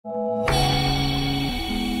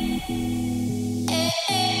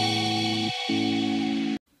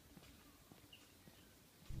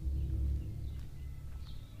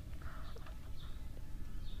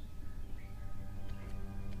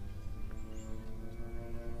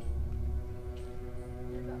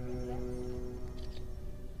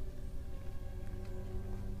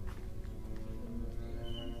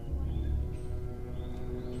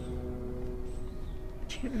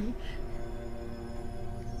too.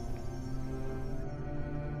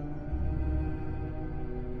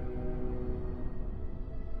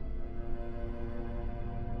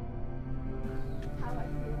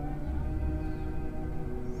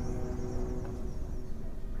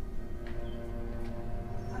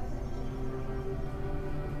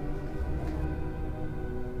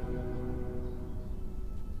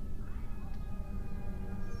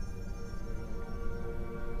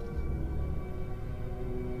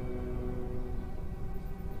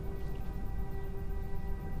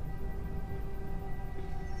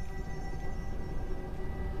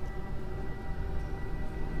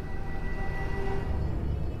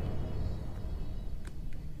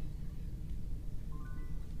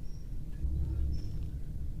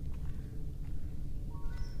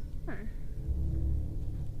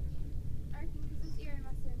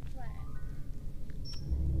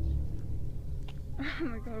 Oh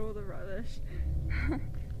my god, all the rubbish.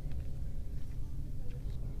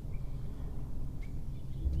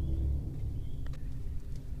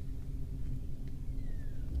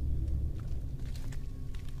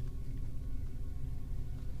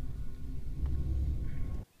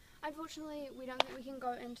 Unfortunately, we don't think we can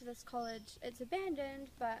go into this college. It's abandoned,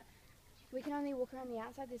 but we can only walk around the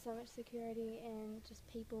outside. There's so much security and just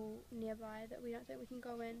people nearby that we don't think we can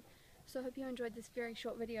go in. So I hope you enjoyed this very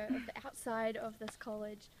short video of the outside of this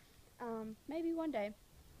college. Maybe one day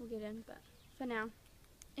we'll get in, but for now,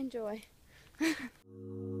 enjoy.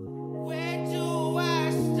 Where do I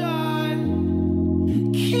start?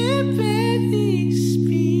 Can't barely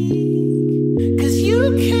speak, 'cause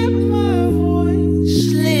you kept my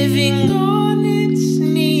voice living on its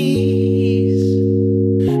knees.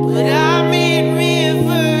 But I'm in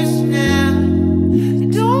reverse now.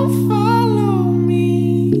 Don't follow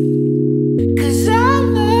me, 'cause I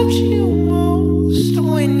loved you most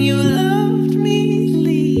when you loved me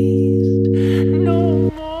least. No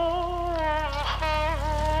more.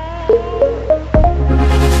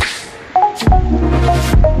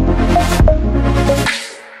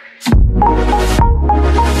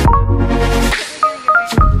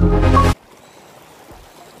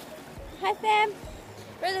 Hi fam,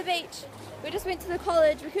 we're at the beach. We just went to the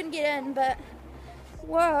college, we couldn't get in, but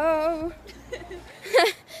whoa.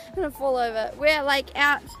 I'm gonna fall over. We're like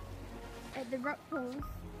out at the rock pools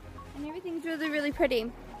and everything's really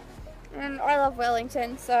pretty. And I love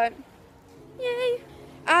Wellington, so yay.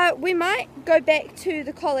 We might go back to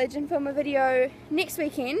the college and film a video next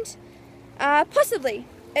weekend. Possibly.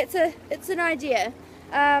 It's an idea.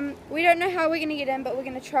 We don't know how we're gonna get in, but we're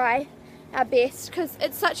gonna try our best because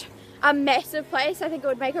it's such a massive place. I think it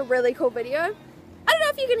would make a really cool video. I don't know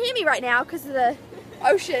if you can hear me right now because of the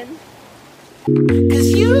ocean. 'Cause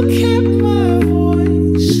you kept my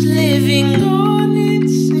voice living on